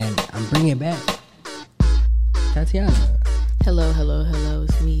I'm bringing back Tatiana. Hello.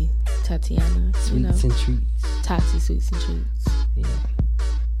 It's me, Tatiana. Sweets and treats. Tati Sweets and Treats.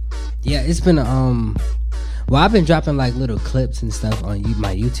 Yeah, it's been well, I've been dropping like little clips and stuff on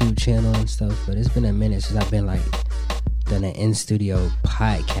my YouTube channel and stuff, but it's been a minute since I've been like done an in-studio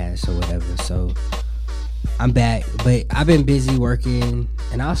podcast or whatever. So I'm back, but I've been busy working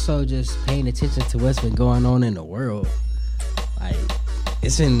and also just paying attention to what's been going on in the world. Like,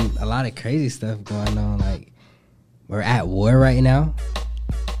 it's been a lot of crazy stuff going on. Like, we're at war right now.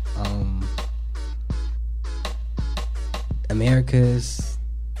 America's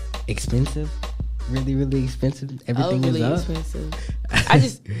expensive, really expensive. Everything really is up. Expensive.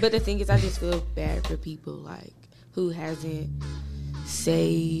 But the thing is, I just feel bad for people like who hasn't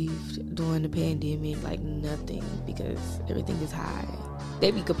saved during the pandemic, like nothing, because everything is high.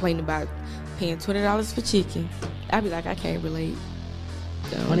 They be complaining about paying $20 for chicken. I be like, I can't relate.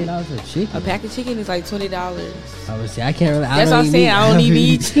 $20 for chicken. A pack of chicken is like $20. I would say I can't really. That's what I'm saying. I don't even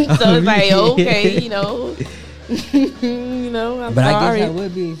eat. So it's like, okay, you know, I'm but sorry. I guess that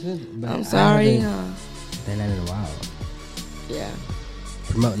would be expensive. I'm sorry. Done that in a while. Yeah.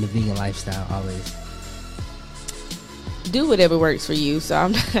 Promoting the vegan lifestyle always. Do whatever works for you. So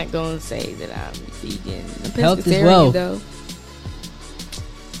I'm not gonna say that I'm vegan. I'm Health is pescatarian wealth. though.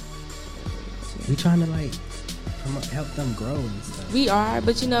 We trying to like help them grow and stuff. We are,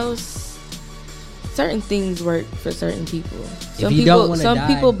 but certain things work for certain people. Some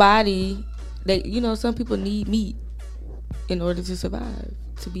people body, some people need meat in order to survive,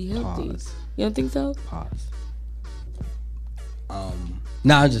 to be healthy. Pause. You don't think so? Pause.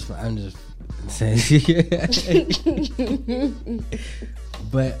 No, I'm just saying.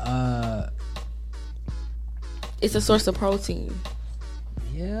 But it's a source of protein.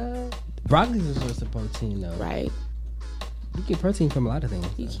 Yeah, broccoli's a source of protein though. Right. You get protein from a lot of things.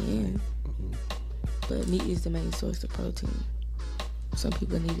 You can. But meat is the main source of protein. Some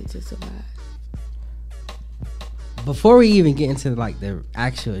people need it to survive. Before we even get into like the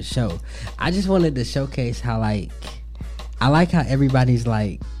actual show, I just wanted to showcase how I like how everybody's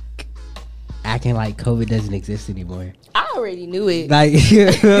like acting like COVID doesn't exist anymore. I already knew it. Like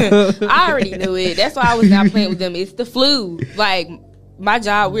I already knew it. That's why I was not playing with them. It's the flu. Like my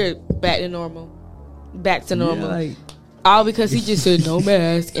job, we're back to normal. Yeah, all because he just said no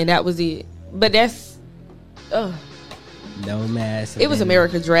mask and that was it. But that's no mask. It was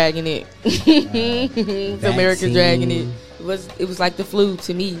America dragging it. It's America dragging it. It was like the flu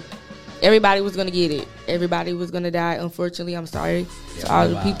to me. Everybody was gonna get it. Everybody was gonna die. Unfortunately, I'm sorry to all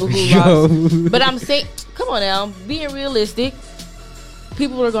the people who lost. But I'm saying, come on now, being realistic.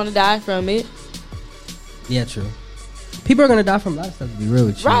 People are gonna die from it. Yeah, true. People are gonna die from a lot of stuff. To be real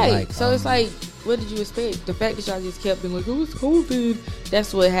with you, right? So it's like, what did you expect? The fact that y'all just kept being like, "Oh, it's COVID,"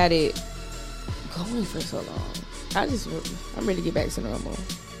 that's what had it going for so long. I'm ready to get back to normal.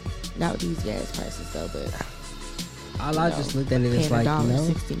 Not with these gas prices though, but I just looked at it as like,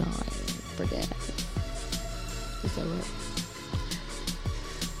 $1.69 for gas. Is that right?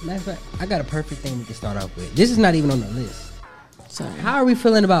 Matter of fact, I got a perfect thing we can start off with. This is not even on the list. Sorry. How are we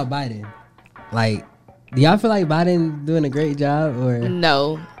feeling about Biden? Like, do y'all feel like Biden doing a great job or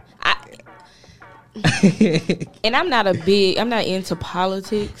no? And I'm not into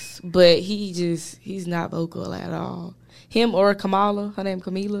politics, but he's not vocal at all. Him or Kamala, her name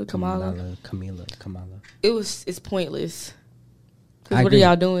Kamala. It's pointless. Because what are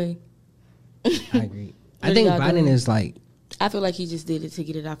y'all doing? I agree. I think Biden is like, I feel like he just did it to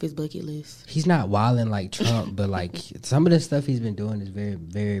get it off his bucket list. He's not wilding like Trump, but like some of the stuff he's been doing is very,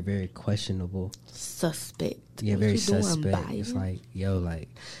 very, very questionable. Suspect. Yeah, very suspect. It's like,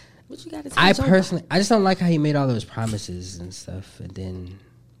 what you got to say? I just don't like how he made all those promises and stuff, and then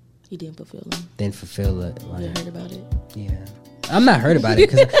he didn't fulfill them. It. Like, you heard about it? Yeah, I'm not heard about it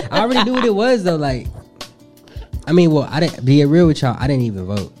because I already knew what it was though. Like, I mean, well, I didn't be real with y'all. I didn't even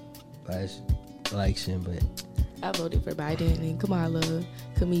vote last election, but I voted for Biden and Kamala.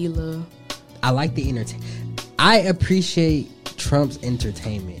 I like the entertainment. I appreciate Trump's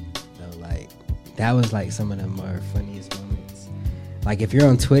entertainment though. Like, that was like some of the more funniest moments. Like, if you're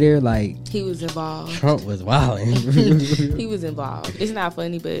on Twitter, like, he was involved. Trump was wilding. He was involved. It's not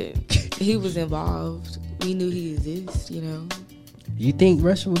funny, but he was involved. We knew he exists, You think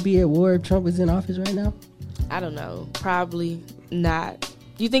Russia would be at war if Trump was in office right now? I don't know. Probably not.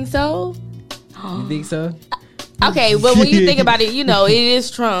 You think so? You think so? Okay, but when you think about it, it is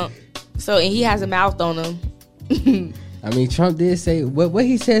Trump. So, and he has a mouth on him. I mean, Trump did say what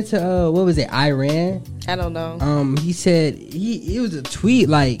he said to what was it, Iran? I don't know. He said it was a tweet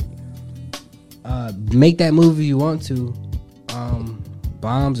like, make that move if you want to.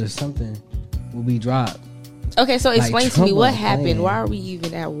 bombs or something will be dropped. Okay, so explain to me what happened. Playing. Why are we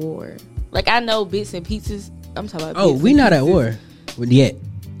even at war? Like, I know bits and pieces. I'm talking about. Oh, we not at war yet.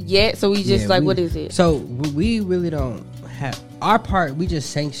 Yet, so we just what is it? So we really don't have our part. We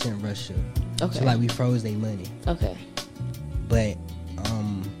just sanctioned Russia. Okay. So like we froze their money. Okay. But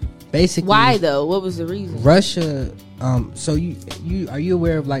basically, why though? What was the reason? Russia. So you are you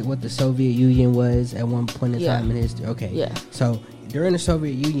aware of like what the Soviet Union was at one point in time in history? Okay. Yeah. So during the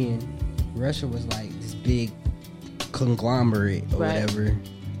Soviet Union, Russia was like this big conglomerate or whatever,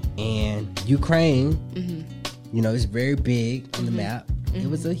 and Ukraine, you know, it's very big on the map. It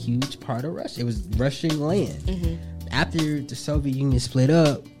was a huge part of Russia. It was Russian land. After the Soviet Union split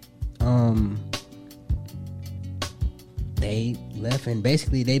up, they left, and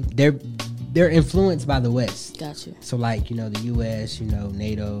basically they're influenced by the West. Gotcha. So like, you know, the US, you know,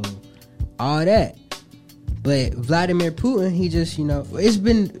 NATO, all that. But Vladimir Putin, he just, you know, he's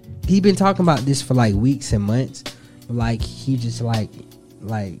been talking about this for like weeks and months. But like he just like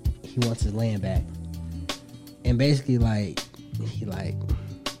he wants his land back. And basically like he like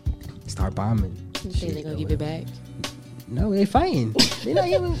start bombing. You think they're gonna give it back? No, they fighting. They're not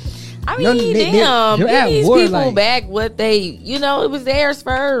even. I mean, damn, give these war, people like, back what they, you know, it was theirs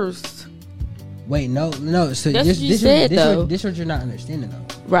first. Wait, no. So that's what you said, though. This what you're not understanding, though.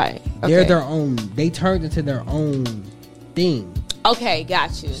 Right. Okay. They're their own. They turned into their own thing. Okay,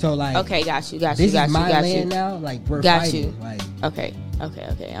 got you. So like, okay, got you. This is my land now. Like we're fighting. Like, okay.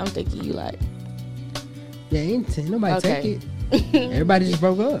 I'm thinking you like. Yeah, ain't nobody take it. Everybody just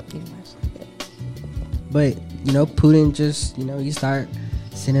broke up. But you know, Putin just, you know, he start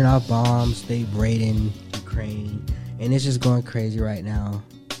sending off bombs. They raiding Ukraine, and it's just going crazy right now.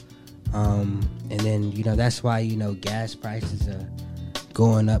 And then, you know, that's why, you know, gas prices are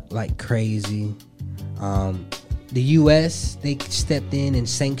going up like crazy. The U.S., they stepped in and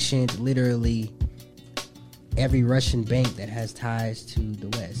sanctioned literally every Russian bank that has ties to the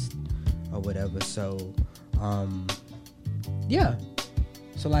West or whatever. So, yeah.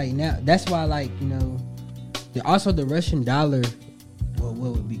 So like now, that's why, like, you know, also the Russian dollar, well,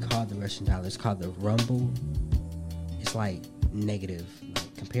 what would be called the Russian dollar? It's called the ruble. It's like negative,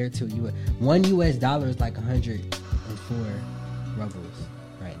 like compared to one US dollar is like 104 rubles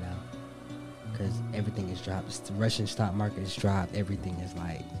right now, because everything is dropped. The Russian stock market is dropped. Everything is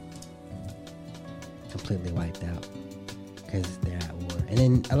like completely wiped out because they're at war. And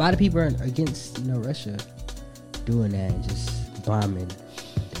then a lot of people are against, you know, Russia doing that and just bombing,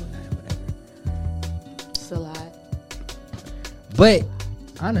 doing that or whatever. It's a lot. But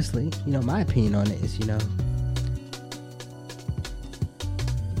honestly, you know, my opinion on it is, you know,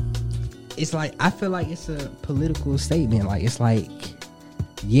 it's like, I feel like it's a political statement. Like, it's like,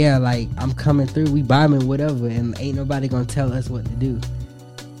 yeah, like, I'm coming through, we bombing, whatever, and ain't nobody gonna tell us what to do.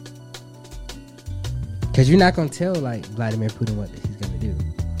 Because you're not gonna tell, like, Vladimir Putin what he's gonna do.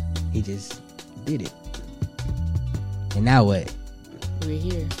 He just did it. And now what? We're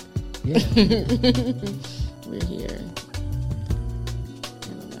here. Yeah. We're here. I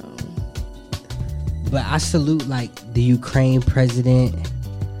don't know. But I salute, like, the Ukraine president,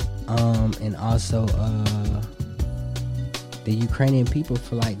 and also the Ukrainian people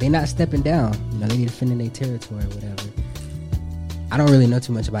for, like, they not stepping down. You know, they defending their territory or whatever. I don't really know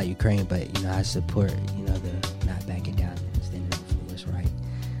too much about Ukraine, but, you know, I support, you know, the not backing down and standing up for what's right.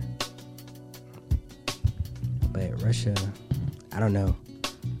 But Russia, I don't know.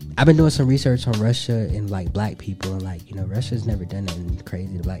 I've been doing some research on Russia and, like, black people, and, like, you know, Russia's never done nothing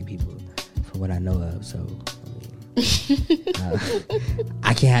crazy to black people from what I know of, so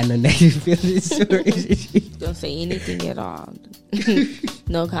I can't have no negative feelings. Don't say anything at all.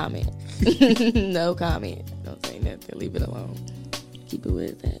 No comment. No comment. Don't say nothing. Leave it alone. Keep it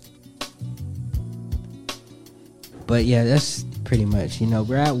with that. But yeah, that's pretty much, you know,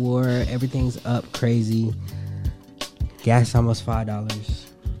 we're at war. Everything's up crazy. Gas almost $5.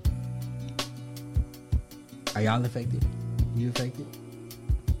 Are y'all affected? You affected?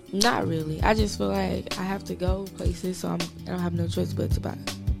 Not really. I just feel like I have to go places, so I don't have no choice but to buy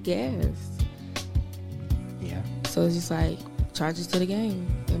gas. Yeah. So it's just like charges to the game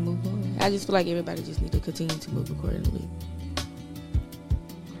and move on. I just feel like everybody just need to continue to move accordingly.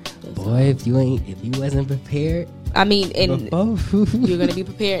 That's Boy, all. if you wasn't prepared, I mean, and you're gonna be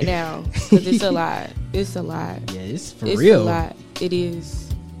prepared now because it's a lot. It's a lot. Yeah, it's It's real. a lot. It is.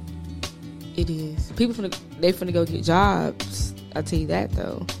 It is. People they finna go get jobs. I'll tell you that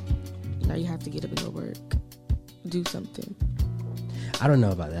though. You know, you have to get up and go work. Do something. I don't know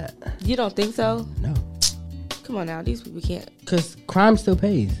about that. You don't think so? No. Come on now, these people can't. Because crime still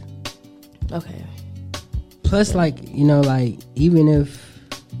pays. Okay. Plus, like, you know, like, even if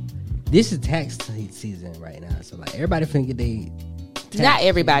this is tax season right now, so like everybody finna get not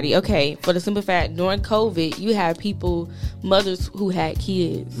everybody. Okay, for the simple fact, during COVID, you have mothers who had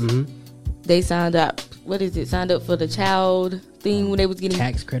kids. Mm-hmm. They signed up. Signed up for the child thing when they was getting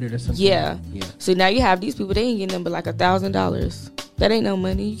tax credit or something. Yeah. So now you have these people. They ain't getting them but like $1,000. That ain't no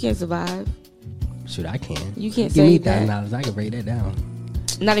money. You can't survive. Shoot, I can. You can't give me save that. $1,000. I can break that down.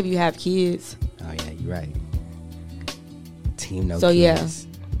 Not if you have kids. Oh yeah, you're right. Team no. So kids.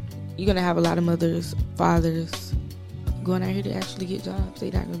 Yeah, you're gonna have a lot of mothers, fathers going out here to actually get jobs.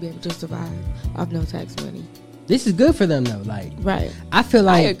 They're not gonna be able to survive off no tax money. This is good for them though. Like, right. I feel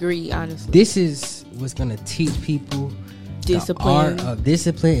like I agree. Honestly, this is what's gonna teach people discipline, the art of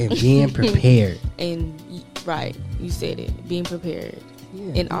discipline and being prepared. And right, you said it. Being prepared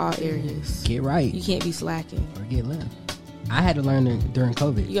in all areas. Get right. You can't be slacking or get left. I had to learn during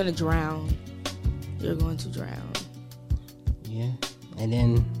COVID. You're gonna drown. You're going to drown. Yeah, and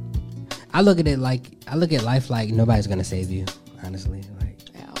then I look at life like nobody's gonna save you. Honestly, like,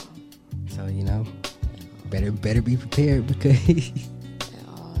 so you know. Better be prepared because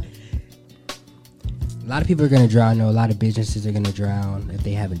a lot of people are going to drown. A lot of businesses are going to drown if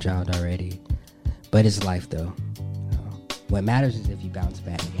they haven't drowned already. But it's life, though. What matters is if you bounce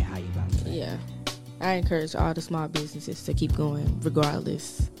back and how you bounce back. Yeah. I encourage all the small businesses to keep going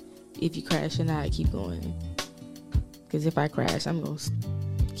regardless. If you crash or not, keep going. Because if I crash, I'm going to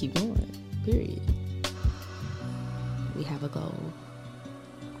keep going. Period. We have a goal.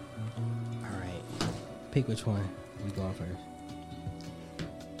 Pick which one. We going first.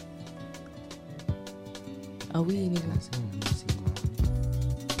 Oh, we ain't even. Let me see.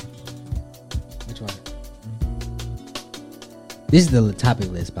 Which one? This is the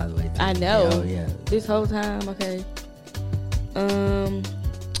topic list, by the way. I know. Oh yeah. This whole time, okay.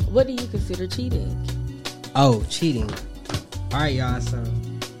 What do you consider cheating? Oh, cheating. All right, y'all. So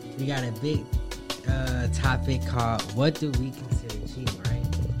we got a big topic called "What do we consider cheating?" Right.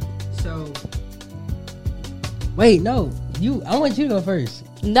 So. Wait, no. I want you to go first.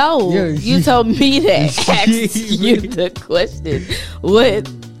 No, you told me to ask you the question.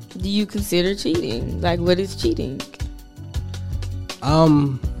 What do you consider cheating? Like, what is cheating?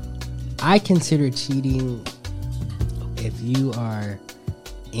 I consider cheating if you are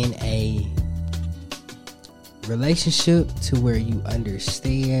in a relationship to where you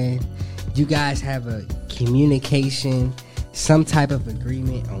understand, you guys have a communication, some type of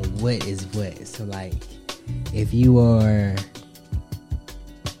agreement on what is what. So, like, if you are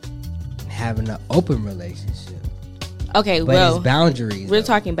having an open relationship, okay, but well, it's boundaries. We're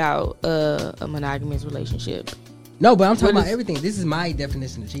talking about a monogamous relationship. No, but I'm talking about everything. This is my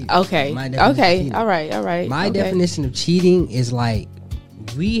definition of cheating. Okay, okay, all right. My definition of cheating is like,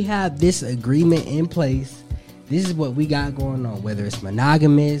 we have this agreement in place. This is what we got going on, whether it's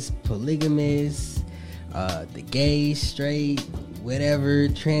monogamous, polygamous, the gay, straight, whatever,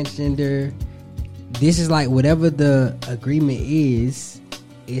 transgender. This is like whatever the agreement is.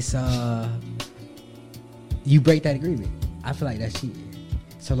 It's you break that agreement. I feel like that's cheating.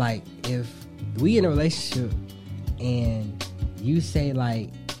 So like, if we in a relationship and you say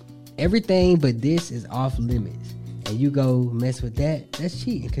like everything but this is off limits, and you go mess with that, that's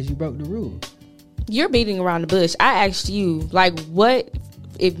cheating because you broke the rule. You're beating around the bush. I asked you like, what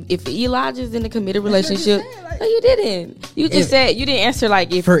if Elijah's in a committed relationship? No, you didn't. You just said you didn't answer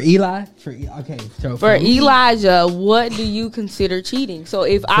like if for Eli. So for Elijah, what do you consider cheating? So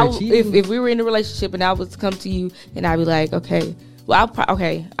if if we were in a relationship and I was to come to you and I'd be like, okay, well,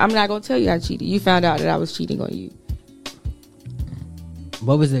 I'm not gonna tell you I cheated. You found out that I was cheating on you.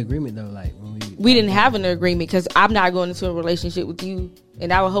 What was the agreement though? Like when we didn't have an agreement because I'm not going into a relationship with you,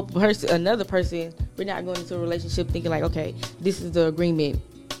 and I would hope another person. We're not going into a relationship thinking like, okay, this is the agreement.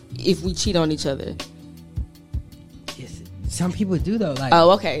 If we cheat on each other. Yes, some people do though. Like,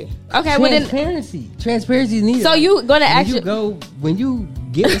 oh, okay. Transparency is needed. So you gonna actually when you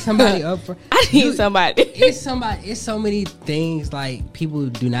get with somebody up for? I need somebody. It's so many things like people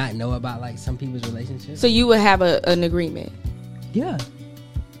do not know about like some people's relationships. So you would have an agreement. Yeah.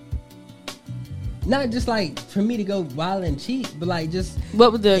 Not just like for me to go wild and cheat, but like just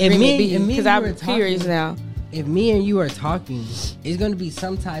what would the agreement be? Because I'm curious now. If me and you are talking, it's going to be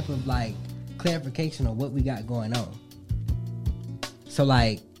some type of like clarification on what we got going on. So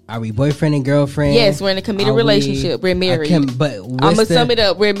like, are we boyfriend and girlfriend? Yes, we're in a committed relationship. We're married. But I'm gonna sum it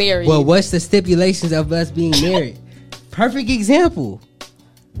up. We're married. Well, what's the stipulations of us being married? Perfect example.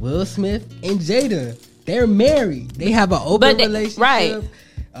 Will Smith and Jada, they're married. They have an open relationship. Right.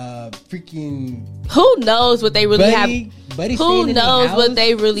 Freaking. Who knows what they really have? Who knows what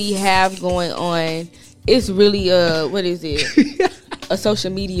they really have going on? It's really what is it? a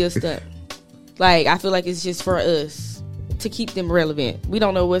social media stuff. Like, I feel like it's just for us to keep them relevant. We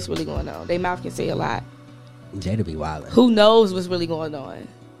don't know what's really going on. They mouth can say a lot. Jada be wildin'. Who knows what's really going on?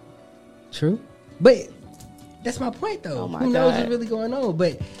 True. But that's my point, though. Oh my Who knows God. what's really going on?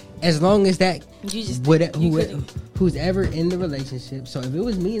 But as long as that, You just who's ever in the relationship. So if it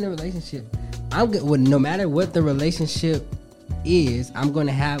was me in the relationship, I'm good. Well, no matter what the relationship is, we're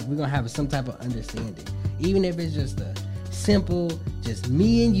gonna have some type of understanding. Even if it's just a simple, just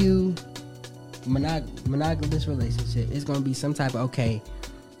me and you, monogamous relationship, it's gonna be some type of, okay,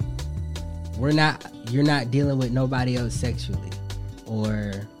 you're not dealing with nobody else sexually,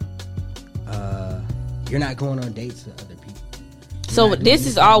 or you're not going on dates with other people. So this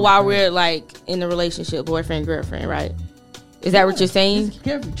is all while we're like in a relationship, boyfriend, girlfriend, right? Is that what you're saying?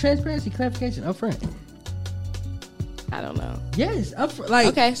 Transparency, clarification, up front. I don't know. Yes, up front. Like,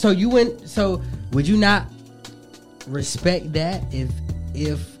 Okay. So would you not respect that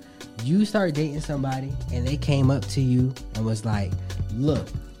if you start dating somebody and they came up to you and was like, look,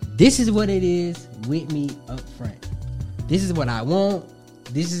 this is what it is with me up front. This is what I want.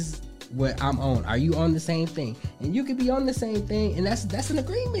 This is what I'm on. Are you on the same thing? And you could be on the same thing, and that's an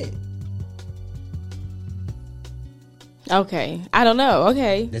agreement. Okay. I don't know.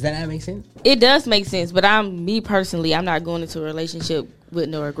 Okay. Does that not make sense? It does make sense, but me personally, I'm not going into a relationship with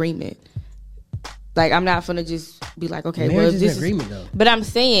no agreement. Like, I'm not gonna just be like, okay, Marriage well, is this an agreement, though. But I'm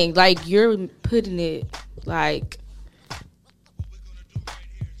saying, like, you're putting it like.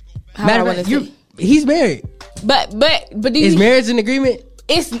 How Matter I of want fact, to say. he's married. But do Is you, marriage an agreement?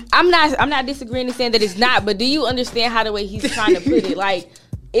 I'm not disagreeing and saying that it's not, but do you understand how the way he's trying to put it? Like,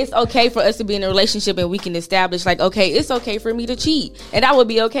 it's okay for us to be in a relationship and we can establish, like, okay, it's okay for me to cheat. And I would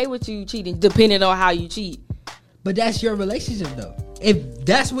be okay with you cheating, depending on how you cheat. But that's your relationship, though. If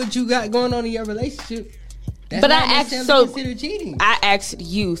that's what you got going on in your relationship, that's But not I asked, necessarily so considered cheating. I asked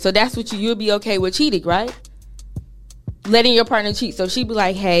you, so that's what you'll be okay with cheating, right? Letting your partner cheat. So she'd be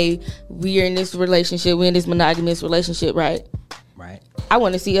like, hey, we're in this relationship, we're in this monogamous relationship, right? Right. I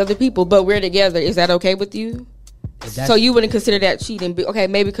want to see other people, but we're together. Is that okay with you? So you wouldn't consider that cheating? Okay,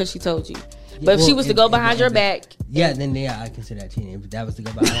 maybe because she told you. But if she was to go behind your back, yeah, then I consider that cheating. If that was to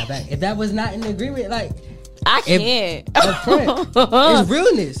go behind my back, if that was not an agreement, like I can't. up front, it's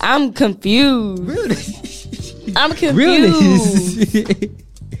realness. I'm confused. Realness. I'm confused. Realness.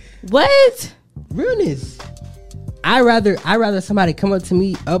 What? Realness. I rather somebody come up to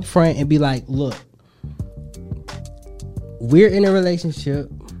me up front and be like, look, we're in a relationship,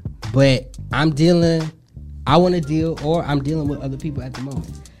 but I want to deal, or I'm dealing with other people at the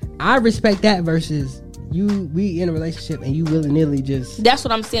moment. I respect that versus we in a relationship and you willy-nilly just. That's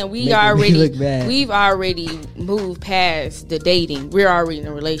what I'm saying. We've already moved past the dating. We're already in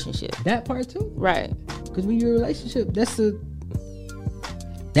a relationship. That part too. Right. Because when you're in a relationship,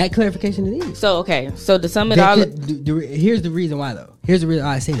 that clarification is needed. So, okay. So to sum it all up. Here's the reason why, though. Here's the reason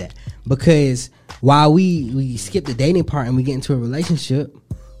why I say that. Because while we skip the dating part and we get into a relationship,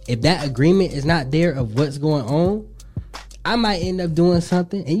 if that agreement is not there of what's going on, I might end up doing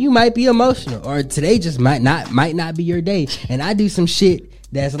something and you might be emotional, or today just might not be your day, and I do some shit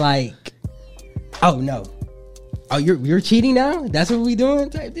that's like, oh no, oh you're cheating now, that's what we doing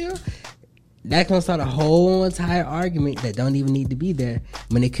type deal. That can start a whole entire argument that don't even need to be there,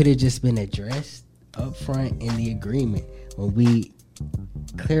 when it could have just been addressed up front in the agreement when we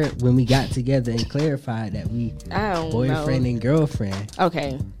got together and clarified that we boyfriend and girlfriend.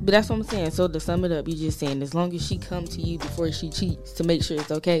 Okay, but that's what I'm saying. So to sum it up, you're just saying as long as she come to you before she cheats to make sure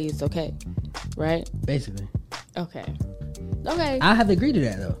it's okay, right? Basically. Okay. I have to agree to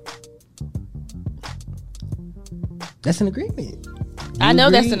that, though. That's an agreement. I know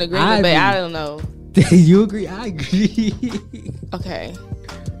that's an agreement, but I don't know. You agree? I agree. Okay.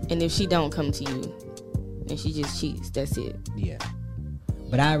 And if she don't come to you and she just cheats, that's it. Yeah.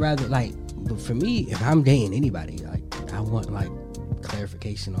 But I'd rather, but for me, if I'm dating anybody, I want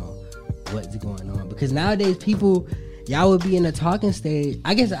clarification on what's going on, because nowadays people, y'all would be in the talking stage.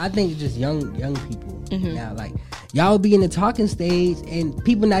 I think just young people now, y'all would be in the talking stage and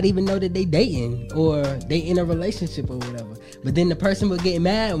people not even know that they dating or they in a relationship or whatever. But then the person would get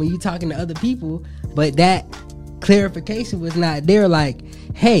mad when you talking to other people, but that clarification was not there. Like,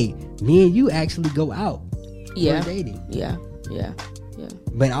 hey, me and you actually go out. Yeah. For dating. Yeah.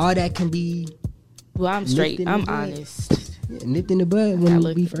 But all that can be. Well, I'm straight. I'm honest. Yeah, nipped in the bud when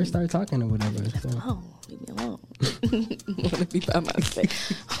we first started talking or whatever. Leave me alone. I want to be by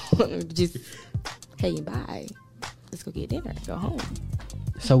myself. I want to just, hey, bye. Let's go get dinner. Go home.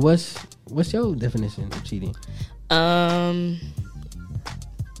 So what's your definition of cheating?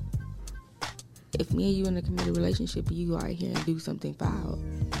 if me and you in a committed relationship and you go out here and do something foul,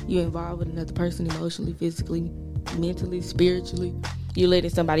 you're involved with another person emotionally, physically, mentally, spiritually, you're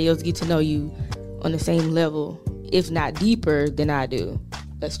letting somebody else get to know you on the same level, if not deeper than I do.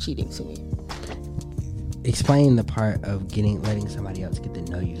 That's cheating to me. Explain the part of letting somebody else get to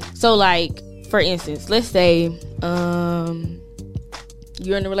know you. So, like, for instance, let's say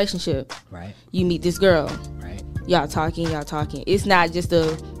you're in a relationship. Right. You meet this girl. Right. Y'all talking. It's not just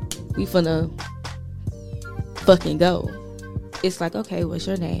we finna fucking go. It's like, okay, what's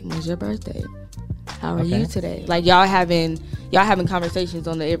your name? When's your birthday? How are you today? Like, y'all having conversations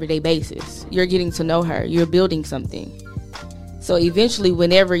on the everyday basis. You're getting to know her. You're building something. So eventually,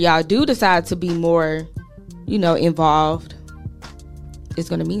 whenever y'all do decide to be more, involved, it's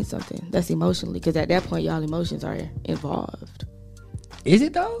going to mean something. That's emotionally. Because at that point, y'all emotions are involved. Is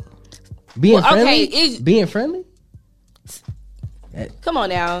it, though? Being friendly? Being friendly? Come on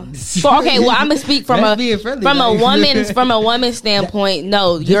now. I'm gonna speak from a woman's standpoint.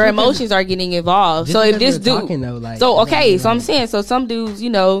 No, your emotions are getting involved. So if this dude, so I'm saying, so some dudes,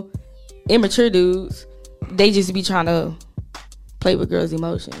 immature dudes, they just be trying to play with girls'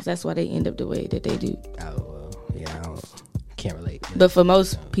 emotions. That's why they end up the way that they do. Oh well, yeah, I can't relate. But for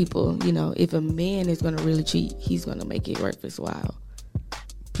most people, if a man is gonna really cheat, he's gonna make it worth his while.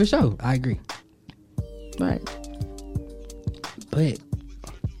 For sure, I agree. Right. But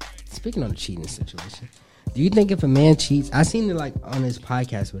speaking on the cheating situation, do you think if a man cheats, I seen it like on his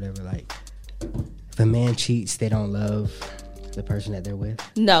podcast, whatever, like if a man cheats, they don't love the person that they're with?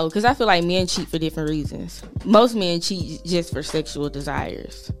 No, because I feel like men cheat for different reasons. Most men cheat just for sexual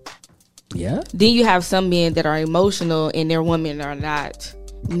desires. Yeah. Then you have some men that are emotional and their women are not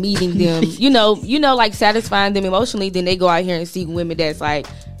meeting them, like satisfying them emotionally. Then they go out here and seek women that's like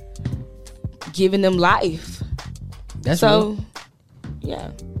giving them life. That's so real.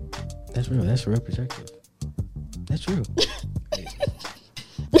 Yeah. That's real. That's real perspective. That's true.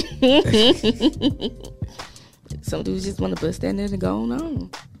 Some dudes just want to bust that nigga and go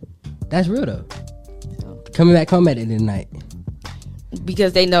on. That's real though. Coming back home at the end of the night.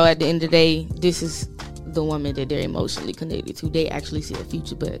 Because they know at the end of the day, this is the woman that they're emotionally connected to. They actually see a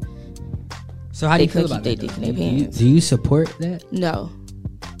future, but so how do you feel about that? Do you support that? No.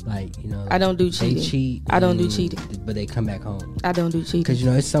 Like, I don't do cheating. They cheat. I don't do cheating. But they come back home. I don't do cheating. Because,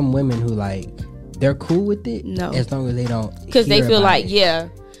 it's some women who, like, they're cool with it. No. As long as they don't. Because they feel like,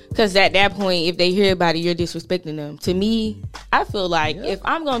 because at that point, if they hear about it, you're disrespecting them. To me, I feel like if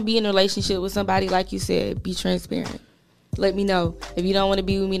I'm going to be in a relationship with somebody, like you said, be transparent. Let me know. If you don't want to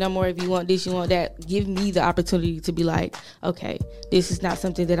be with me no more, if you want this, you want that, give me the opportunity to be like, okay, this is not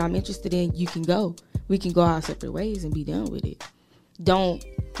something that I'm interested in. You can go. We can go our separate ways and be done with it. Don't,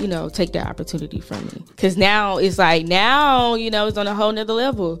 take that opportunity from me. Because now it's like, it's on a whole nother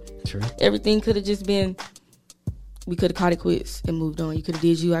level. True. Everything could have just been, we could have caught it quits and moved on. You could have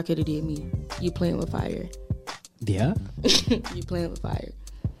did you, I could have did me. You playing with fire. Yeah. You playing with fire.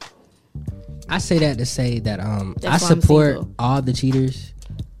 I say that to say that I support all the cheaters.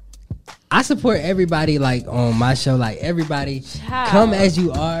 I support everybody, like, on my show. Like, everybody, come as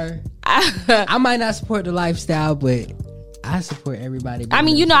you are. I might not support the lifestyle, but I support everybody. I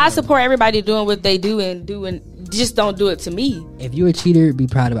mean, I support everybody doing what they do and just don't do it to me. If you're a cheater, be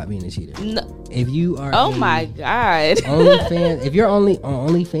proud about being a cheater. No. If you are my God. OnlyFans, if you're only on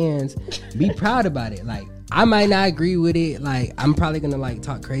OnlyFans, be proud about it. Like, I might not agree with it. Like, I'm probably gonna like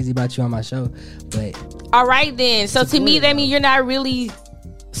talk crazy about you on my show, but all right then. So to me, that means you're not really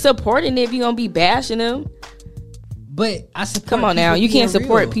supporting it if you're gonna be bashing them. But I support. Come on now, you can't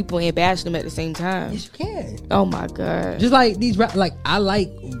support people and bash them at the same time. Yes, you can. Oh my God. Just like these rap, like I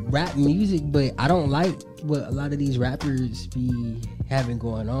like rap music, but I don't like what a lot of these rappers be having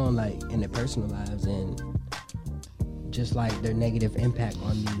going on, like in their personal lives and just like their negative impact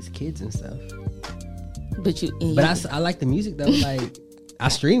on these kids and stuff. But I like the music though. Like I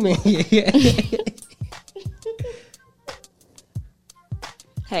stream it.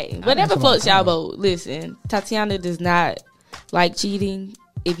 Hey, whatever floats y'all boat. Listen, Tatiana does not like cheating.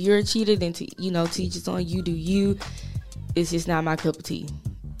 If you're a cheater, then teach us on. You do you. It's just not my cup of tea.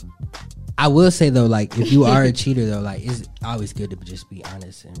 I will say though, like if you are a cheater though, like it's always good to just be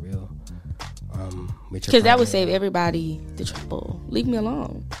honest and real. Because that would save everybody the trouble. Leave me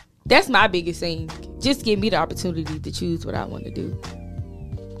alone. That's my biggest thing. Just give me the opportunity to choose what I want to do.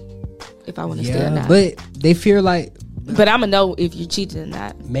 If I want to stay or not. But they fear like. But I'ma know if you're cheating or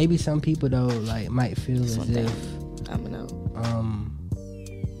not. Maybe some people though like might feel as if I'ma know.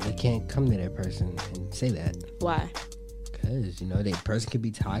 They can't come to that person and say that. Why? Because that person could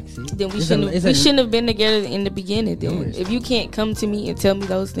be toxic. Then we shouldn't have been together in the beginning. Then if you can't come to me and tell me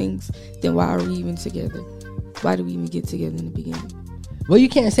those things, then why are we even together? Why do we even get together in the beginning? Well, you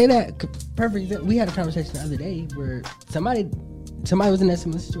can't say that. Perfect. We had a conversation the other day where somebody was in that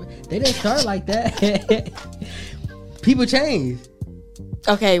similar situation. They didn't start like that. People change.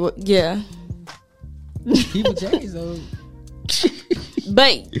 Okay, well, yeah. People change, though.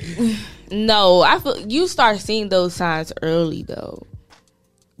 But no, I feel you start seeing those signs early, though.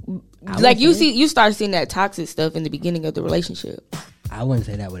 Like you start seeing that toxic stuff in the beginning of the relationship. I wouldn't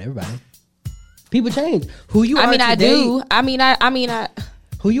say that with everybody. People change. Who you are today. I do. I mean,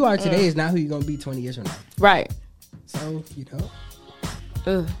 who you are today is not who you're gonna be 20 years from now. Right. So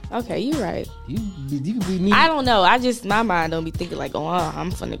okay, you're right. You could be me. I don't know. My mind don't be thinking like, oh,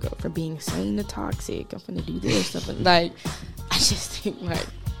 I'm finna go from being sane to toxic. I'm finna do this something. Like, I just think like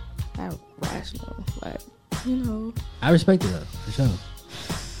not rational. Like, I respect it though, for sure.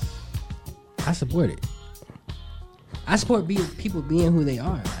 I support it. I support people being who they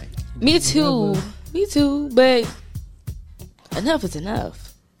are. Like, me too. But enough is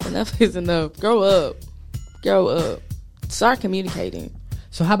enough. Enough is enough. Grow up. Start communicating.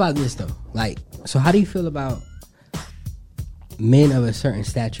 So how about this though? Like, so how do you feel about men of a certain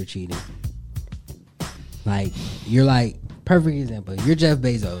stature cheating? Like, you're like, perfect example. You're Jeff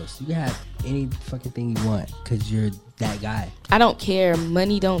Bezos. You can have any fucking thing you want because you're that guy. I don't care.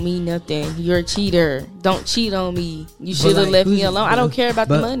 Money don't mean nothing. You're a cheater. Don't cheat on me. You should have left me alone. I don't care about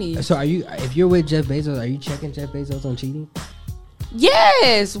the money. So if you're with Jeff Bezos, are you checking Jeff Bezos on cheating?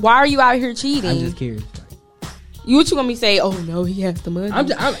 Yes. Why are you out here cheating? I'm just curious. What you want me to say? Oh no, he has the money.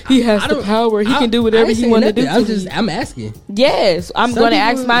 He has the power. He can do whatever he want to do. I'm asking. Yes, I'm going to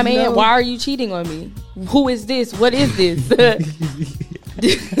ask my man. Why are you cheating on me? Who is this? What is this?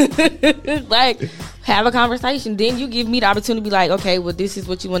 Like, have a conversation. Then you give me the opportunity to be like, okay, well, this is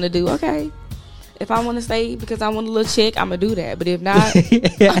what you want to do. Okay, if I want to stay because I want a little chick, I'm gonna do that. But if not,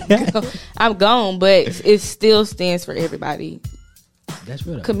 I'm gone. But it still stands for everybody. That's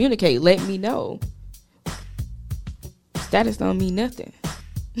real. Communicate. Let me know. Status don't mean nothing.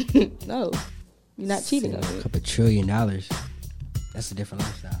 No, you're not cheating on it. A couple $1 trillion. That's a different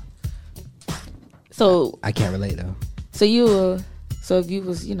lifestyle. So I can't relate though. So if you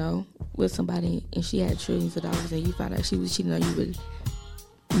was with somebody and she had trillions of dollars and you found out she was cheating on you with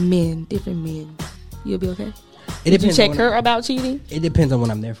different men, you'll be okay? Did you check her about cheating? It depends on what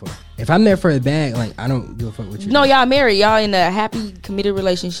I'm there for. If I'm there for the bag, like, I don't give a fuck what you. No, y'all married. Y'all in a happy, committed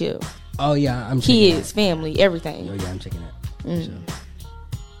relationship. Oh yeah, I'm kids, family, everything. Oh yeah, I'm checking that.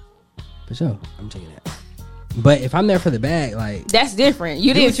 For sure, I'm checking that. But if I'm there for the bag, like, that's different.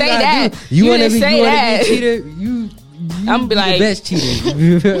 You didn't say that. You want to be a cheater? You I'm be like the best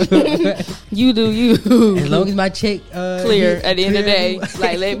cheater. You do you. As long as my check clear at the end of the day,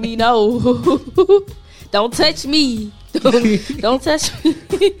 like, let me know. Don't touch me. Don't touch me.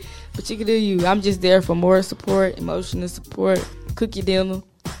 But you can do you. I'm just there for moral support, emotional support, cook your dinner.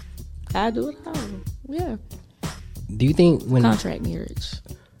 I do it all. Yeah. Do you think when contract marriage?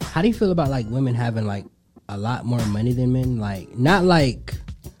 How do you feel about like women having like a lot more money than men? Like, not like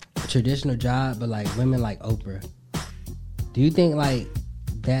a traditional job, but like women like Oprah. Do you think like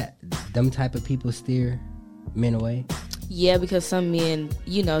that them type of people steer men away? Yeah, because some men,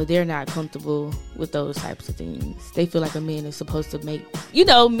 they're not comfortable with those types of things. They feel like a man is supposed to make,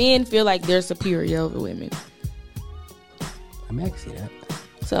 men feel like they're superior over women. I mean, I can see that.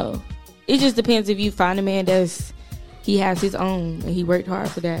 So it just depends if you find a man he has his own and he worked hard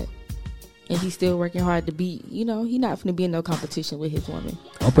for that. And he's still working hard to be, he's not going to be in no competition with his woman.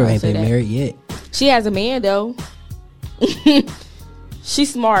 Oprah ain't been married yet. She has a man, though.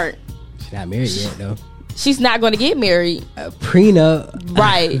 She's smart. She's not married yet, though. She's not going to get married. A prenup.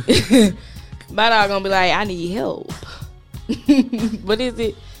 Right. My dog going to be like, I need help. What is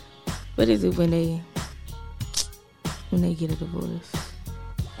it when they get a divorce?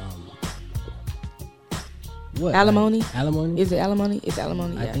 What? Alimony? Alimony? Is it alimony? It's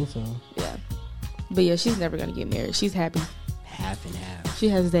alimony. Yeah. I think so. Yeah. But yeah, she's never gonna get married. She's happy. Half and half. She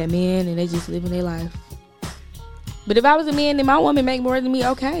has that man and they just living their life. But if I was a man and my woman make more than me,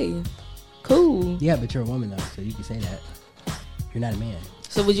 okay. Cool. Yeah, but you're a woman though, so you can say that. You're not a man.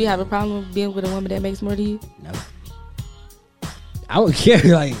 So would you have a problem with being with a woman that makes more than you? No. I don't care.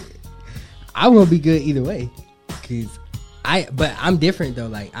 Like, I won't be good either way. But I'm different though.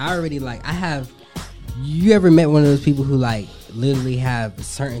 Like, I already you ever met one of those people who like literally have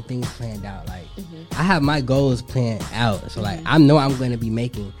certain things planned out? Like, I have my goals planned out. So like, I know I'm going to be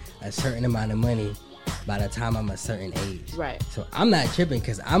making a certain amount of money by the time I'm a certain age. Right. So I'm not tripping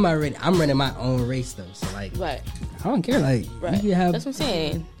because I'm running my own race though. So like, right. I don't care. Like, right. You have. That's what I'm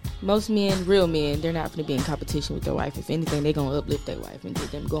saying. Most men, real men, they're not going to be in competition with their wife. If anything, they're going to uplift their wife and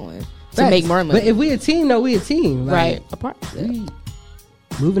get them going to make more money. But if we a team, though, we a team. Like, right. Apart. We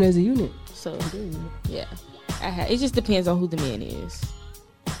moving as a unit. So, yeah. It just depends on who the man is.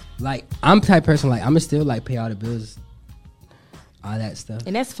 Like, I'm the type of person, like, I'm going to still, like, pay all the bills, all that stuff.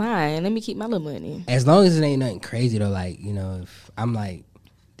 And that's fine. Let me keep my little money. As long as it ain't nothing crazy, though, like, you know, if I'm, like,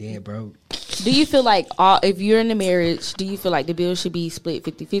 dead broke. Do you feel like if you're in a marriage, do you feel like the bill should be split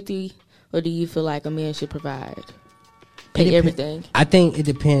 50-50? Or do you feel like a man should provide? Pay everything? I think it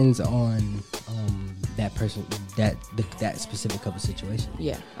depends on that person, that specific couple situation.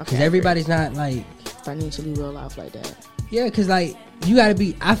 Yeah. Okay. Because everybody's not, like... financially well off like that. Yeah, because, like, you got to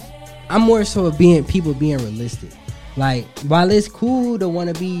be... I'm more so of people being realistic. Like, while it's cool to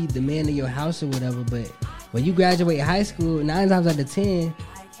want to be the man of your house or whatever, but when you graduate high school, 9 times out of 10...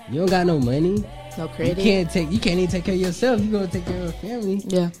 you don't got no money, no credit. You can't even take care of yourself. You gonna take care of a family.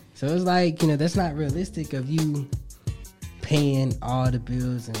 Yeah. So it's like, you know, that's not realistic of you paying all the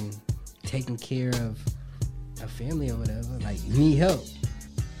bills and taking care of a family or whatever. Like, you need help.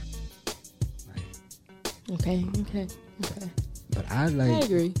 Okay. But I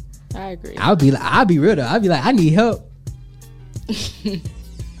agree. I'll be real though. I'll be like, I need help.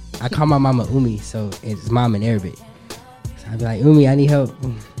 I call my mama Umi, so it's mom in Arabic. So I'll be like, Umi, I need help.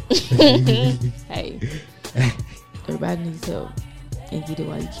 Hey, everybody needs help, and get it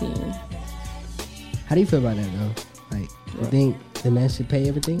while you can. How do you feel about that though? Like, you think the man should pay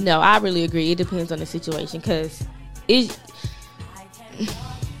everything? No, I really agree. It depends on the situation, because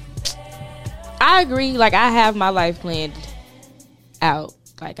I agree. Like, I have my life planned out.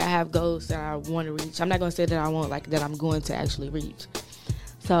 Like, I have goals that I want to reach. I'm not gonna say that I want, like, that I'm going to actually reach.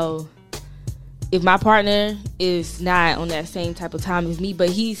 So, if my partner is not on that same type of time as me, but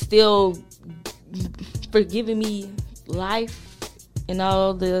he's still for giving me life in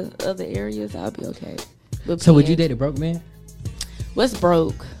all the other areas, I'll be okay. So would you date a broke man? What's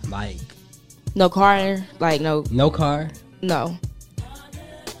broke? Like, no car? Like, no car? No.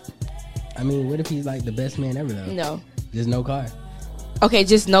 I mean, what if he's like the best man ever though? No. Just no car. Okay,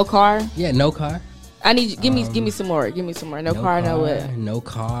 just no car? Yeah, no car. I need you, give me some more. Give me some more. No car, no what? No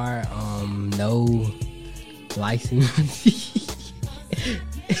car, no license.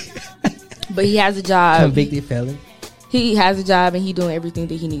 But he has a job. Convicted felon. He has a job and he doing everything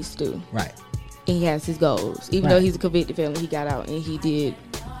that he needs to do. Right. And he has his goals. Even though he's a convicted felon, he got out and he did.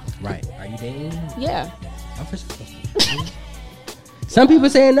 Right. Are you dating? Yeah. I'm for sure. Some people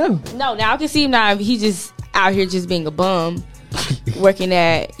saying no. No, now I can see him now. He just out here just being a bum. Working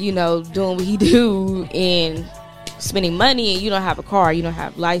at, you know, doing what he do and spending money, and you don't have a car, you don't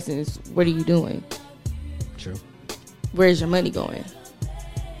have license. What are you doing? True. Where's your money going?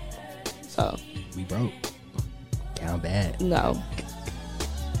 So we broke. Down bad. No.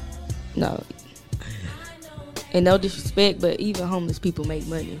 And no disrespect, but even homeless people make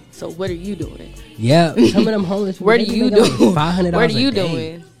money. So what are you doing? Yeah, some of them homeless people. What are you doing? $500. What are you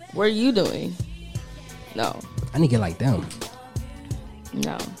doing? What are you doing? No. I need to get like them.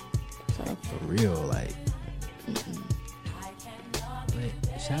 No. So. For real, like.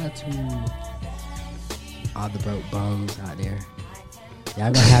 But shout out to all the broke bums out there.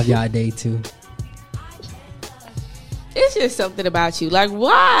 Y'all gonna have y'all day too. It's just something about you. Like,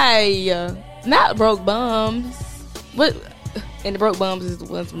 why? Not broke bums. What? And the broke bums is the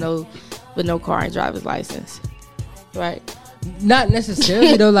ones with no car and driver's license. Right? Not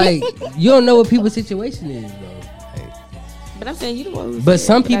necessarily though. Like, you don't know what people's situation is though. But I'm saying you the one who. But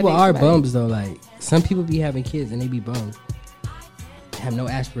some people are bums though. Like, some people be having kids and they be bums. Have no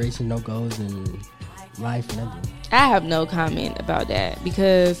aspiration, no goals in life, nothing. I have no comment about that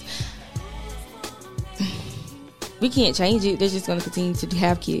because we can't change it. They're just going to continue to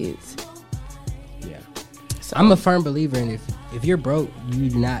have kids. Yeah. So I'm a firm believer in if you're broke,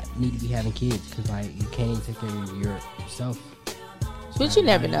 you do not need to be having kids because like you can't even take care of yourself. But you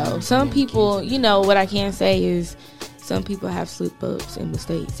never know. Some people, you know, what I can say is some people have slip-ups and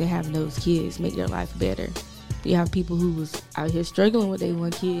mistakes and having those kids make their life better. You have people who was out here struggling with their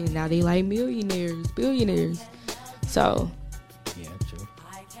one kid and now they like millionaires, billionaires. So, yeah, true.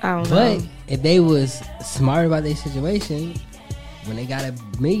 I don't know. But if they was smart about their situation, when they got a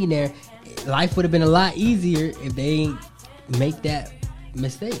millionaire, life would have been a lot easier if they didn't make that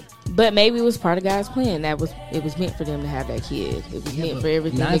mistake. But maybe it was part of God's plan. It was meant for them to have that kid. It was meant for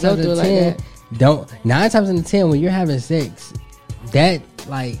everything to go through like that. 9 times out of 10 when you're having sex, that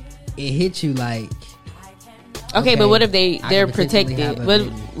like it hits you like Okay, but what if they're potentially protected?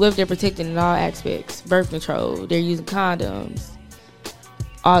 What if they're protected in all aspects? Birth control. They're using condoms.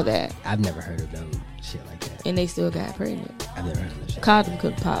 All that. I've never heard of no shit like that. And they still got pregnant. I've never heard of that shit. Condom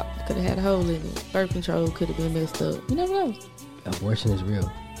could have popped. Could have had a hole in it. Birth control could have been messed up. You never know. Abortion is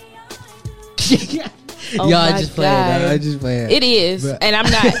real. Oh Y'all just playing. I just playing. It is, and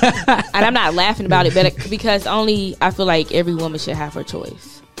I'm not laughing about it, but because I feel like every woman should have her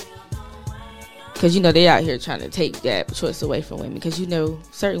choice. Because they out here trying to take that choice away from women. Because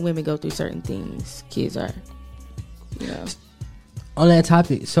certain women go through certain things. Kids are, On that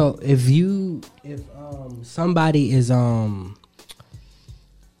topic, so if somebody is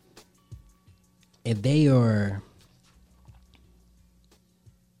if they are,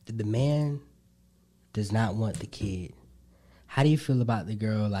 the man does not want the kid, how do you feel about the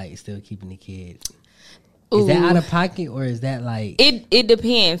girl like still keeping the kid? Is that out of pocket, or is that like it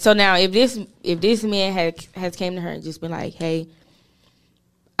depends? So now if this man has came to her and just been like, hey,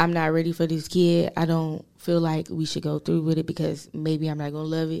 I'm not ready for this kid, I don't feel like we should go through with it because maybe I'm not gonna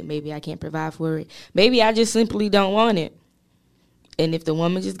love it, maybe I can't provide for it, maybe I just simply don't want it. And if the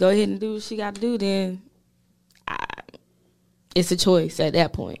woman just go ahead and do what she got to do, then it's a choice at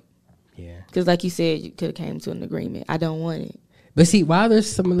that point. Yeah. Because like you said, you could have came to an agreement. I don't want it. But see, why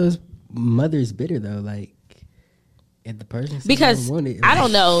there's some of those mothers bitter though? Like, if the person says because don't want it, I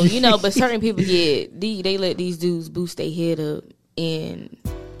don't know, but certain people they let these dudes boost their head up and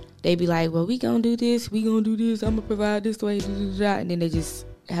they be like, well, we gonna do this, I'm gonna provide this way, and then they just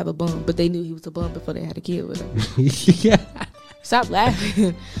have a bum. But they knew he was a bum before they had a kid with him. Yeah. Stop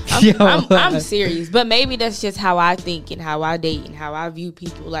laughing. I'm serious. But maybe that's just how I think and how I date and how I view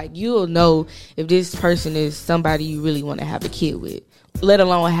people. Like, you'll know if this person is somebody you really want to have a kid with, let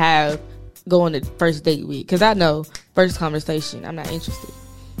alone go on the first date with. Because I know, first conversation, I'm not interested.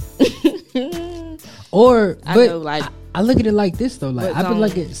 I look at it like this, though. Like, I feel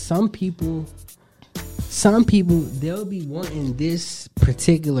like some people, they'll be wanting this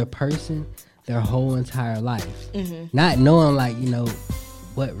particular person their whole entire life, not knowing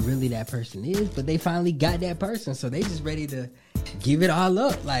what really that person is, but they finally got that person, so they just ready to give it all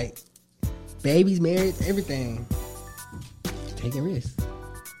up, like babies, marriage, everything, taking risks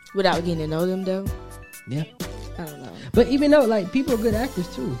without getting to know them though. Yeah, I don't know, but even though people are good actors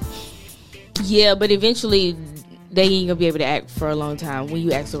too. Yeah, but eventually they ain't gonna be able to act for a long time when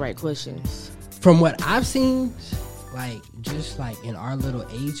you ask the right questions. From what I've seen, just in our little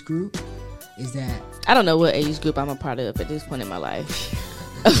age group, is that I don't know what age group I'm a part of at this point in my life.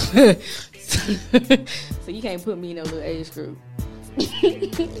 So you can't put me in a little age group.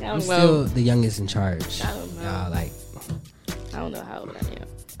 I'm still the youngest in charge. I don't know. I don't know how old I am.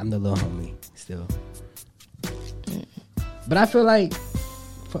 I'm the little homie still. But I feel like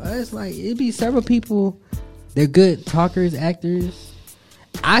for us, it'd be several people. They're good talkers, actors.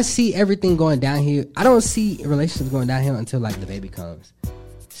 I see everything going downhill. I don't see relationships going downhill until the baby comes.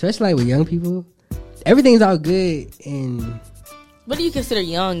 Especially with young people, everything's all good. And what do you consider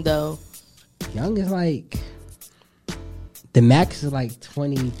young though? Young is the max is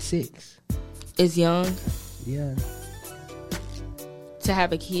 26. Is young? Yeah. To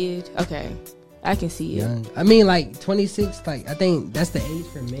have a kid, okay, I can see young. I mean, 26. I think that's the age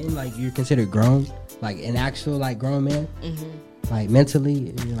for men. You're considered grown, an actual grown man. Mm-hmm.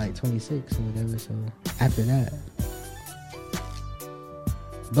 Mentally, you're 26 or whatever. So after that.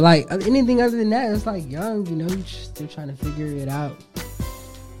 But anything other than that, it's young, you're still trying to figure it out.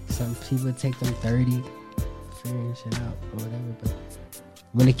 Some people take them 30, figuring shit out or whatever. But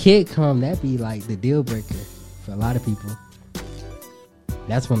when a kid come, that be the deal breaker for a lot of people.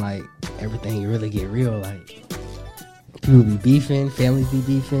 That's when everything really get real. People be beefing, families be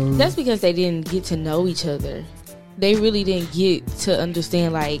beefing. That's because they didn't get to know each other. They really didn't get to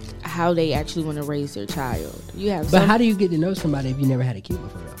understand how they actually want to raise their child. But how do you get to know somebody if you never had a kid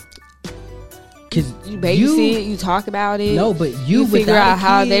before though? Because you babysit, you talk about it. No, but you figure out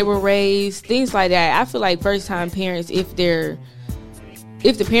how they were raised, things like that. I feel like first time parents, if the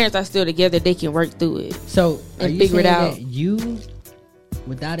parents are still together, they can work through it. So and figure it out. That you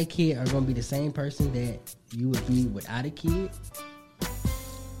without a kid are going to be the same person that you would be without a kid?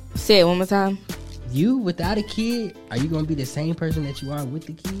 Say it one more time. You without a kid, are you going to be the same person that you are with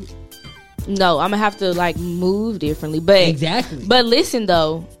the kid? No, I'm going to have to move differently. But exactly. But listen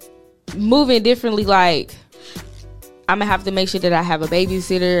though, moving differently, I'm going to have to make sure that I have a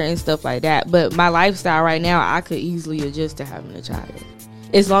babysitter and stuff like that. But my lifestyle right now, I could easily adjust to having a child.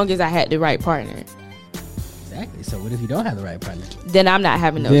 As long as I had the right partner. Exactly. So what if you don't have the right partner? Then I'm not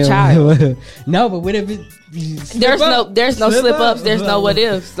having no child. No, but what if there's no slip ups. There's no what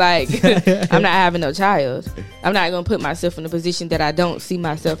ifs. Like I'm not having no child. I'm not gonna put myself in a position that I don't see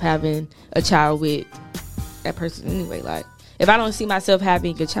myself having a child with that person anyway. Like if I don't see myself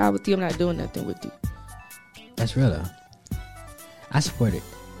having a child with you, I'm not doing nothing with you. That's real though. I support it.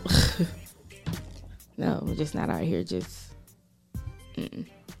 No, we're just not out here just.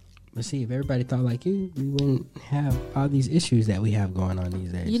 But see, if everybody thought like you, we wouldn't have all these issues that we have going on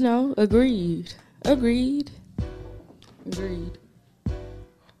these days. You know, agreed.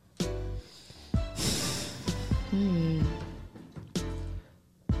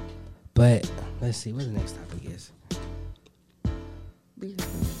 But let's see what the next topic is.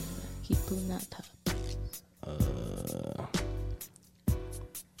 Keep pulling that top.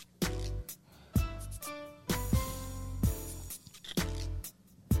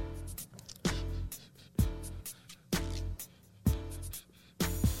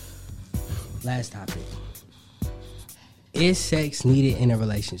 Last topic. Is sex needed in a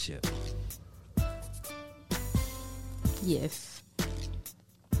relationship? Yes.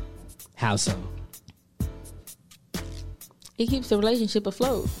 How so? It keeps the relationship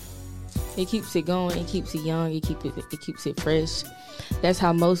afloat. It keeps it going. It keeps it young. It keeps it fresh. That's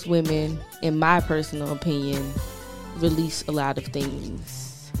how most women, in my personal opinion, release a lot of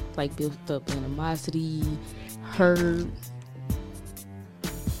things, like built up animosity, hurt,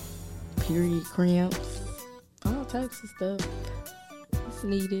 period cramps, all types of stuff. It's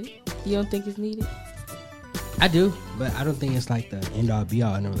needed. You don't think it's needed? I do, but I don't think it's like the end all be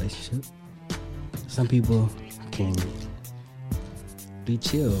all in a relationship. Some people can be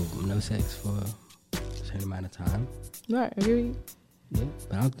chill, no sex for a certain amount of time. Right, I agree. Yeah,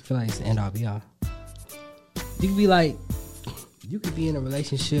 but I don't feel like it's the end all be all. You could be like, you could be in a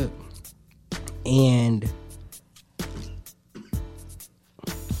relationship and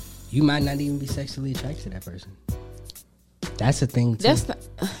you might not even be sexually attracted to that person. That's the thing too.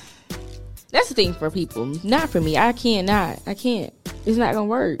 That's the thing for people. Not for me. I can't. It's not gonna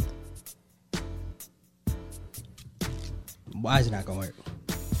work. Why is it not gonna work?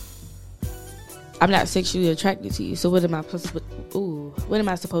 I'm not sexually attracted to you. So what am I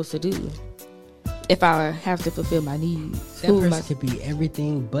supposed to do if I have to fulfill my needs? That person could be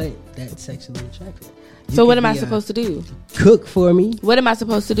everything but that sexually attracted. So what am I supposed to do? Cook for me. What am I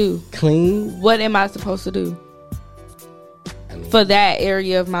supposed to do? Clean. What am I supposed to do? For that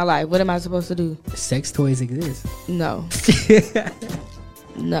area of my life, what am I supposed to do? Sex toys exist. No.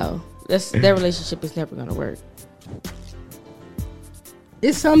 No. That relationship is never gonna work.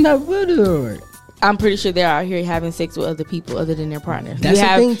 It's something that would work. I'm pretty sure they're out here having sex with other people other than their partner. That's the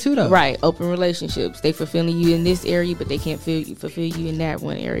thing too, though. Right, open relationships. They fulfilling you in this area, but they can't fulfill you in that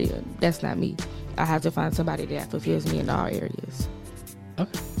one area. That's not me. I have to find somebody that fulfills me in all areas.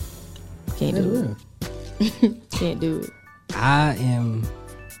 Okay. Can't do it. Can't do it. I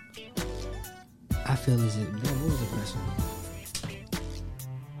feel as if, what was the question?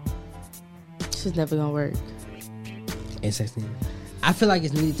 It's just never gonna work. Is sex needed? I feel like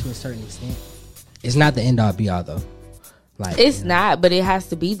it's needed to a certain extent. It's not the end all be all though. Like it's not, but it has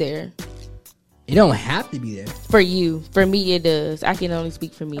to be there. It don't have to be there. For you. For me it does. I can only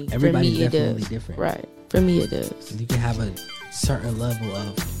speak for me. Everybody's for me, definitely it does. different. Right. For me it does. You can have a certain level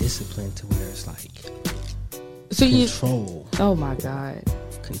of discipline to where it's like control. Oh my God.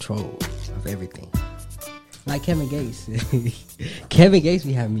 Control of everything. Like Kevin Gates. Kevin Gates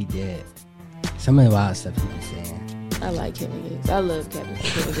be having me dead. Some of the wild stuff he be saying. I like Kevin Gates. I love Kevin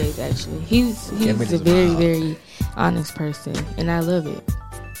Gates actually. He's a very, wild. very honest person and I love it.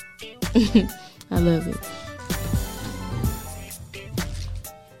 I love it.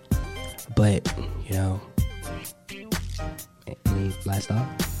 But, you know, any last thought?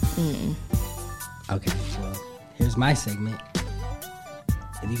 Okay, well, here's my segment.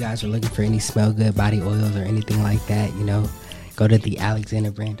 If you guys are looking for any smell good body oils or anything like that, you know, go to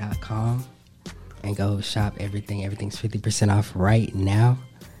thealexanderbrand.com and go shop everything. Everything's 50% off right now.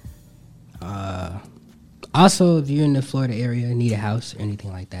 Also, if you're in the Florida area, need a house or anything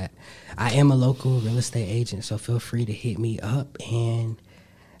like that, I am a local real estate agent, so feel free to hit me up and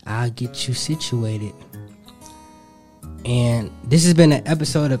I'll get you situated. And this has been an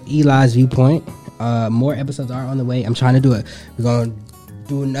episode of Eli's Viewpoint. More episodes are on the way. I'm trying to do it. We're going to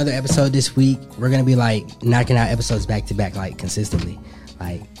do another episode this week. We're going to be like knocking out episodes back to back, like consistently.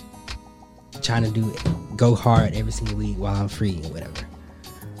 Like trying to go hard every single week while I'm free or whatever.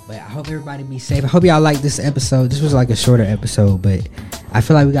 But I hope everybody be safe. I hope y'all like this episode. This was like a shorter episode, but I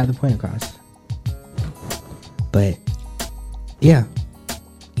feel like we got the point across. But yeah,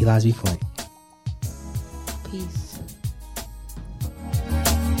 Eli's Viewpoint. Peace.